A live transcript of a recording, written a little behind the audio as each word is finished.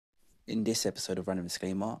In this episode of Random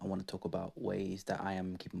Disclaimer, I want to talk about ways that I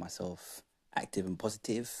am keeping myself active and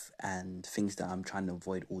positive and things that I'm trying to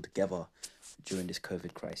avoid altogether during this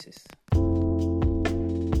COVID crisis.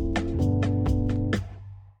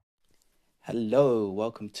 Hello,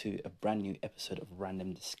 welcome to a brand new episode of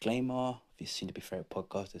Random Disclaimer. If you've seen the Be Fair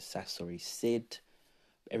podcast, the Sassori Sid.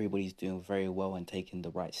 Everybody's doing very well and taking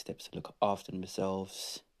the right steps to look after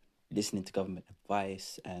themselves, listening to government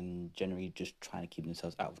advice, and generally just trying to keep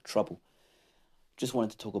themselves out of trouble. Just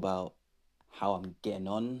wanted to talk about how I'm getting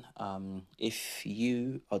on. If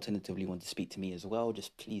you alternatively want to speak to me as well,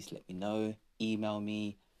 just please let me know. Email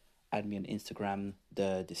me, add me on Instagram,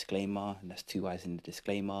 the disclaimer, and that's 2 I's in the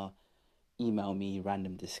disclaimer. Email me,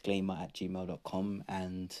 randomdisclaimer@gmail.com,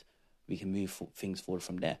 and we can move things forward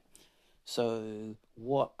from there. So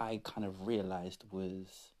what I kind of realized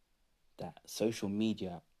was that social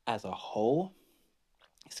media as a whole,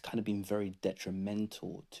 it's kind of been very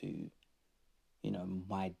detrimental to,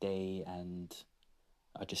 my day, and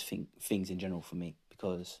I just think things in general for me,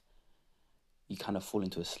 because you kind of fall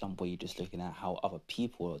into a slump where you're just looking at how other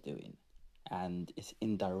people are doing, and it's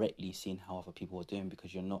indirectly seeing how other people are doing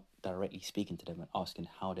because you're not directly speaking to them and asking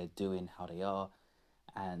how they're doing, how they are,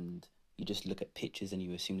 and you just look at pictures and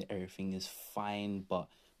you assume that everything is fine. But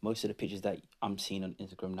most of the pictures that I'm seeing on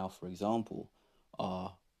Instagram now, for example,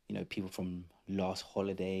 are, people from last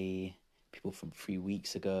holiday, people from 3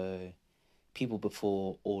 weeks ago, people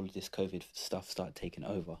before all of this COVID stuff started taking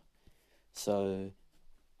over. So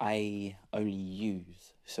I only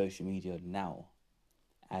use social media now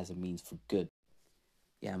as a means for good.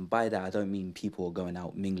 Yeah, and by that I don't mean people are going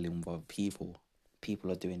out mingling with other people.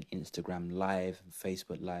 People are doing Instagram live,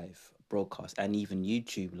 Facebook live broadcast, and even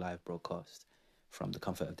YouTube live broadcast from the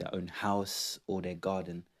comfort of their own house or their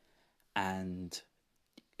garden. And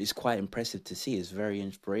it's quite impressive to see. It's very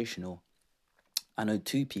inspirational. I know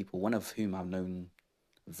 2 people, one of whom I've known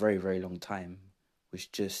a very, very long time, was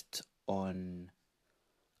just on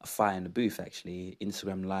a Fire in the Booth, actually,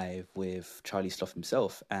 Instagram live with Charlie Sloth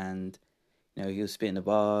himself. And, he was spitting the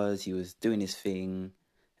bars, he was doing his thing.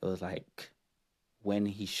 It was like, when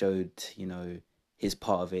he showed, his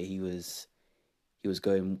part of it, he was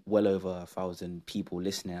going well over 1,000 people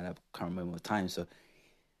listening at that current moment of time. So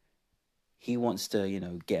he wants to,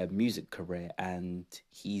 get a music career, and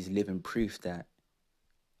he's living proof that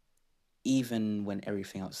even when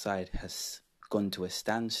everything outside has gone to a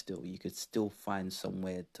standstill, you could still find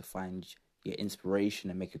somewhere to find your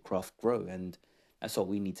inspiration and make your craft grow. And that's what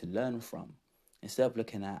we need to learn from. Instead of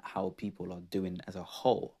looking at how people are doing as a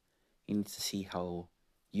whole, you need to see how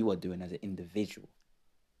you are doing as an individual.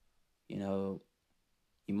 You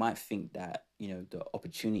might think that, the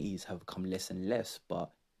opportunities have come less and less,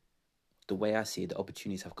 but the way I see it, the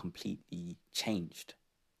opportunities have completely changed.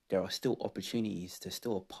 There are still opportunities, there's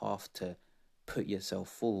still a path to put yourself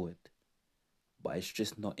forward, but it's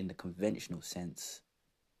just not in the conventional sense,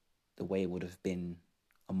 the way it would have been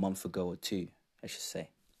a month ago or 2, I should say.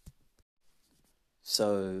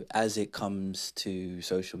 So as it comes to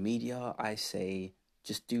social media, I say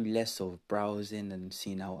just do less of browsing and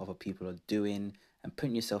seeing how other people are doing and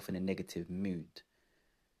putting yourself in a negative mood.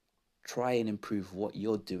 Try and improve what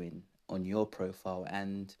you're doing on your profile,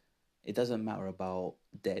 and it doesn't matter about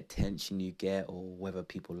the attention you get or whether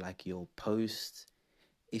people like your posts.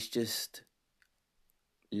 It's just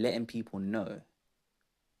letting people know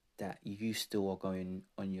that you still are going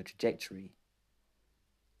on your trajectory.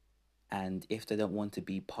 And if they don't want to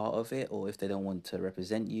be part of it, or if they don't want to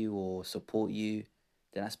represent you or support you,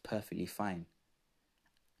 then that's perfectly fine.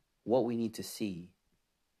 What we need to see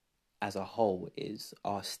as a whole is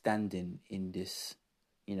our standing in this,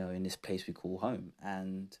 in this place we call home.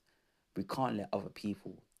 And we can't let other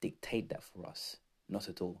people dictate that for us. Not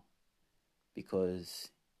at all.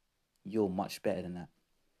 Because you're much better than that.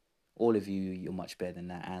 All of you, you're much better than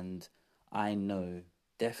that. And I know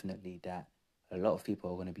definitely that a lot of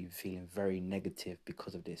people are going to be feeling very negative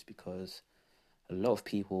because of this, because a lot of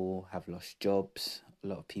people have lost jobs. A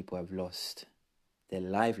lot of people have lost their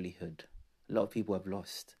livelihood. A lot of people have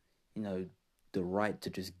lost, the right to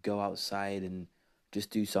just go outside and just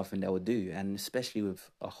do something they will do. And especially with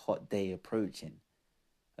a hot day approaching,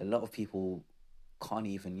 a lot of people can't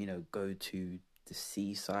even, go to the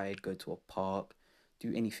seaside, go to a park,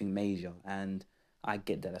 do anything major. And I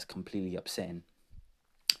get that that's completely upsetting.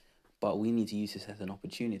 But we need to use this as an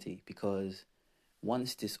opportunity, because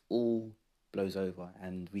once this all blows over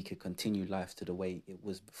and we could continue life to the way it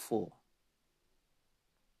was before,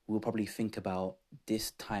 we'll probably think about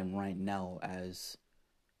this time right now as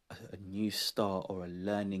a new start or a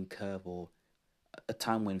learning curve, or a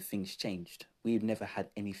time when things changed. we've never had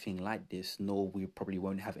anything like this, nor we probably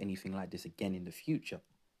won't have anything like this again in the future.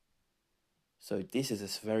 So this is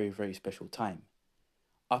a very, very special time.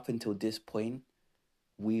 Up until this point,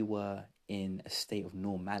 we were in a state of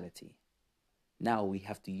normality. Now we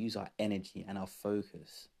have to use our energy and our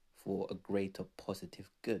focus for a greater positive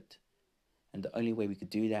good. And the only way we could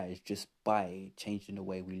do that is just by changing the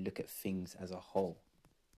way we look at things as a whole.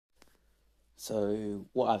 So,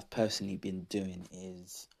 what I've personally been doing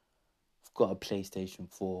is I've got a PlayStation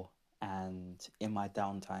 4, and in my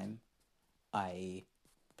downtime, I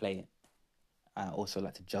play it. I also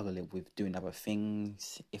like to juggle it with doing other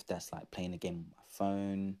things, if that's like playing a game on my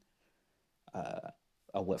phone.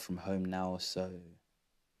 I work from home now, so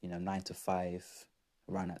 9 to 5,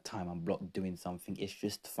 around that time I'm blocked doing something. It's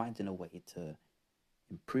just finding a way to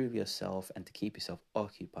improve yourself and to keep yourself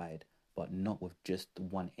occupied, but not with just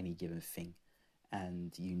one any given thing.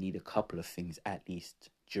 And you need a couple of things at least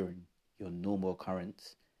during your normal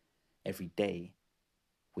occurrence every day,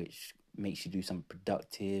 which makes you do something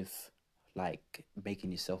productive, like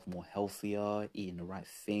making yourself more healthier, eating the right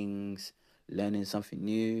things, learning something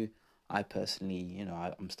new. I personally,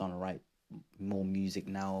 I'm starting to write more music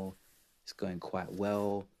now. It's going quite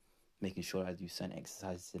well. Making sure I do certain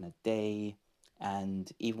exercises in a day.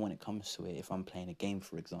 And even when it comes to it, if I'm playing a game,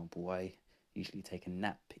 for example, I usually take a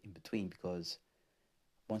nap in between, because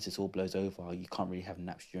once it's all blows over, you can't really have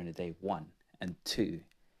naps during the day, one. And two,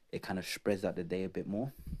 it kind of spreads out the day a bit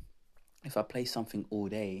more. If I play something all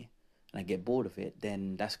day and I get bored of it,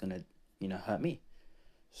 then that's going to, hurt me.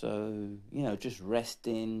 So, just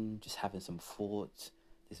resting, just having some thoughts,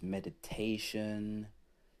 this meditation.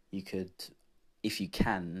 You could, if you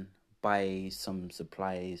can, buy some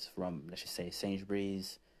supplies from, let's just say,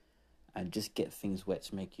 Sainsbury's, and just get things wet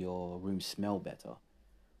to make your room smell better.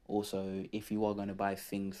 Also, if you are going to buy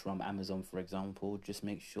things from Amazon, for example, just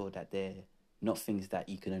make sure that they're not things that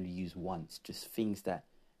you can only use once, just things that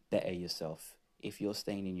better yourself. If you're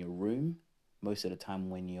staying in your room most of the time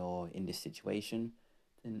when you're in this situation,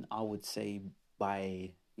 then I would say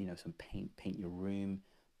buy, some paint your room,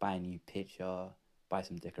 buy a new picture, buy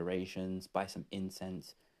some decorations, buy some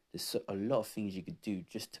incense. There's a lot of things you could do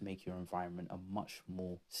just to make your environment a much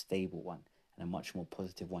more stable one, and a much more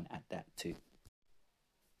positive one at that too.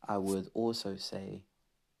 I would also say,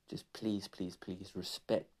 just please, please, please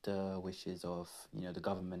respect the wishes of, the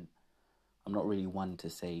government. I'm not really one to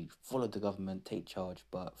say follow the government, take charge,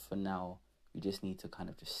 but for now, we just need to kind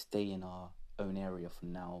of just stay in our own area for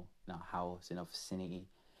now, in our house, in our vicinity,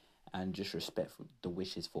 and just respect for the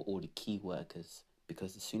wishes for all the key workers.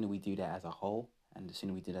 Because the sooner we do that as a whole, and the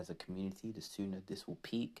sooner we do that as a community, the sooner this will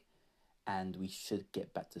peak, and we should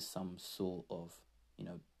get back to some sort of,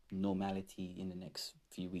 normality in the next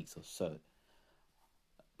few weeks or so.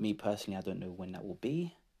 Me personally, I don't know when that will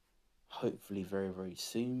be. Hopefully, very, very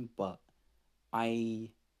soon, but I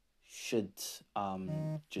should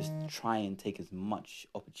just try and take as much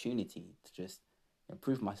opportunity to just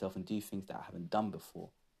improve myself and do things that I haven't done before.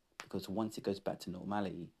 Because once it goes back to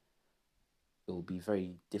normality, it will be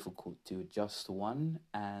very difficult to adjust to one,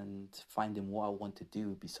 and finding what I want to do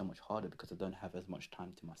will be so much harder because I don't have as much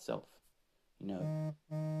time to myself. You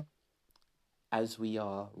know, as we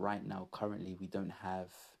are right now, currently, we don't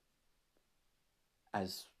have,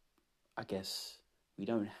 as I guess, we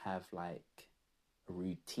don't have like a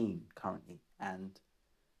routine currently, and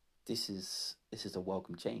this is a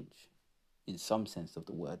welcome change in some sense of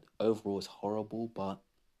the word. Overall, it's horrible, but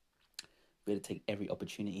we have to take every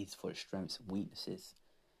opportunity for its strengths and weaknesses.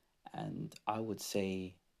 And I would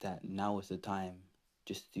say that now is the time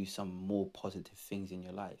just to do some more positive things in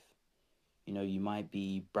your life. You might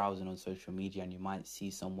be browsing on social media and you might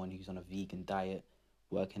see someone who's on a vegan diet,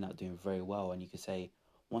 working out, doing very well, and you could say,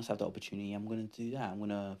 once I have the opportunity, I'm going to do that. I'm going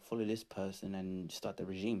to follow this person and start the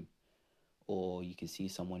regime. Or you can see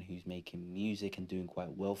someone who's making music and doing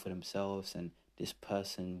quite well for themselves, and this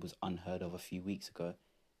person was unheard of a few weeks ago.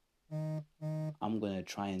 I'm going to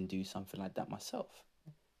try and do something like that myself.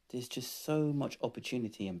 There's just so much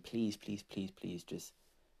opportunity, and please, please, please, please just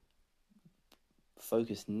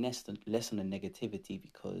focus less on the negativity,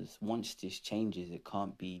 because once this changes, it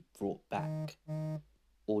can't be brought back.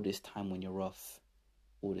 All this time when you're off,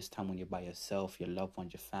 all this time when you're by yourself, your loved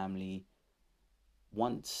ones, your family,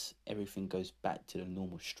 once everything goes back to the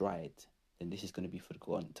normal stride, then this is going to be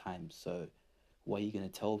forgotten time. So what are you going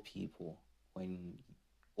to tell people when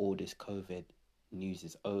all this COVID news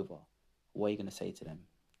is over? What are you going to say to them?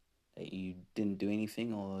 That you didn't do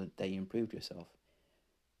anything, or that you improved yourself?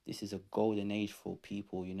 This is a golden age for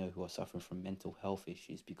people, who are suffering from mental health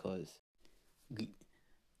issues, because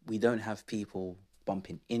we don't have people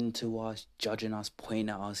bumping into us, judging us, pointing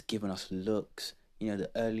at us, giving us looks.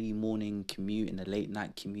 The early morning commute and the late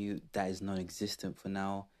night commute, that is non-existent for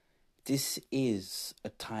now. This is a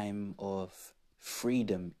time of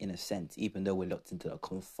freedom in a sense, even though we're locked into the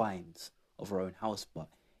confines of our own house. But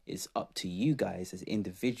it's up to you guys as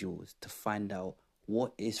individuals to find out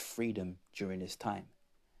what is freedom during this time.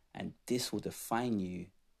 And this will define you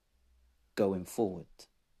going forward.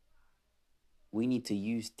 We need to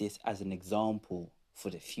use this as an example for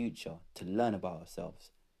the future to learn about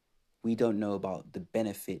ourselves. We don't know about the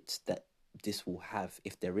benefits that this will have,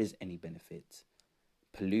 if there is any benefits.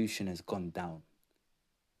 Pollution has gone down.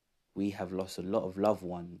 We have lost a lot of loved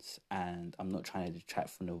ones, and I'm not trying to detract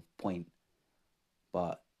from the point,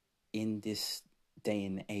 but in this day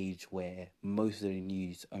and age where most of the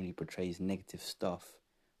news only portrays negative stuff,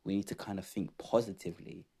 we need to kind of think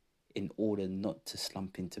positively in order not to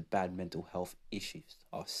slump into bad mental health issues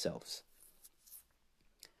ourselves.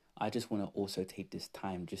 I just want to also take this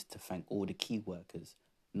time just to thank all the key workers,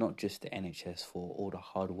 not just the NHS, for all the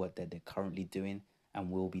hard work that they're currently doing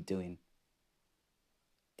and will be doing.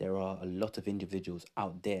 There are a lot of individuals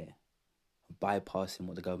out there bypassing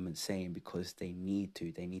what the government's saying because they need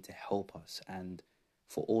to help us. And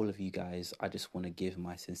for all of you guys, I just want to give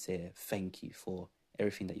my sincere thank you for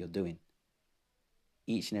everything that you're doing.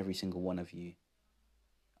 Each and every single one of you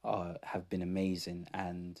have been amazing,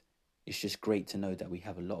 and it's just great to know that we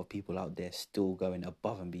have a lot of people out there still going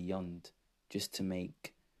above and beyond just to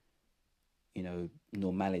make,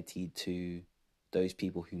 normality to those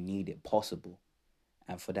people who need it possible.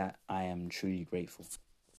 And for that, I am truly grateful.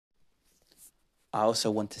 I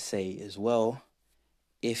also want to say as well,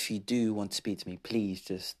 if you do want to speak to me, please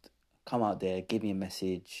just come out there, give me a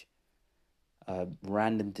message,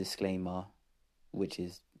 random disclaimer, which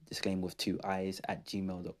is disclaimer with 2 I's at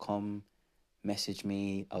gmail.com. Message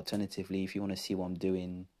me. Alternatively, if you want to see what I'm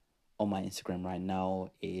doing on my Instagram right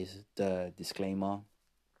now, is the disclaimer,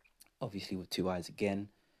 obviously with 2 I's again.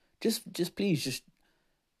 Just please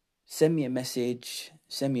send me a message,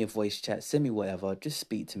 send me a voice chat, send me whatever. Just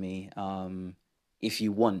speak to me. If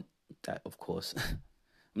you want that, of course.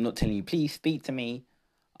 I'm not telling you please speak to me.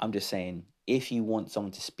 I'm just saying, if you want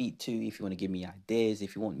someone to speak to, if you want to give me ideas,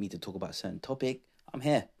 if you want me to talk about a certain topic, I'm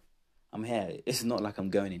here. It's not like I'm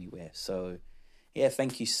going anywhere. So, yeah,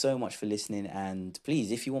 thank you so much for listening. And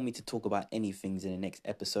please, if you want me to talk about any things in the next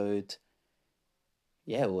episode,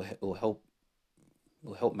 yeah, it will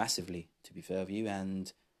help massively, to be fair with you.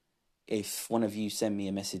 And if one of you send me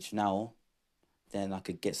a message now, then I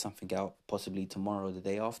could get something out possibly tomorrow or the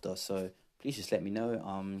day after. So please just let me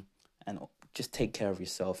know. And just take care of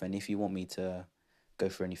yourself. And if you want me to go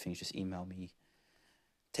for anything, just email me.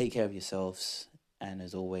 Take care of yourselves. And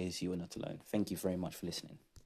as always, you are not alone. Thank you very much for listening.